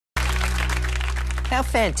How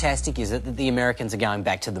fantastic is it that the Americans are going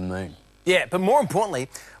back to the moon? Yeah, but more importantly,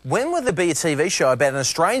 when will there be a TV show about an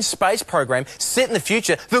Australian space program set in the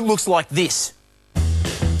future that looks like this?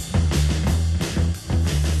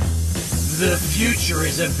 The future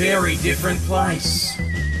is a very different place.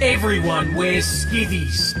 Everyone wears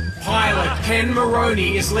skivvies. Pilot Ken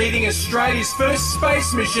Moroney is leading Australia's first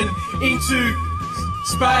space mission into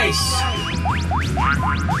space.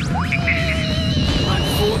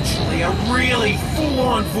 Unfortunately, a really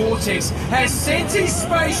full-on vortex has sent his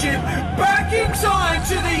spaceship back in time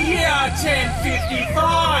to the year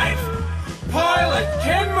 1055. Pilot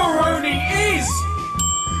Ken Moroney is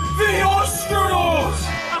the Austronaut!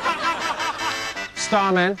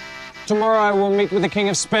 Starman, tomorrow I will meet with the King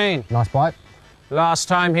of Spain. Nice bite. Last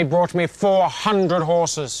time he brought me 400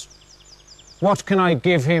 horses. What can I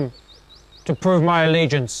give him to prove my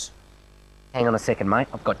allegiance? Hang on a second, mate.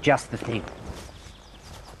 I've got just the thing.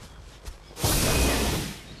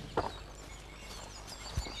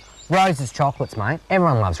 Roses chocolates, mate.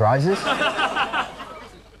 Everyone loves roses.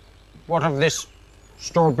 What of this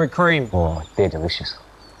strawberry cream? Oh, they're delicious.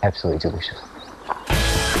 Absolutely delicious.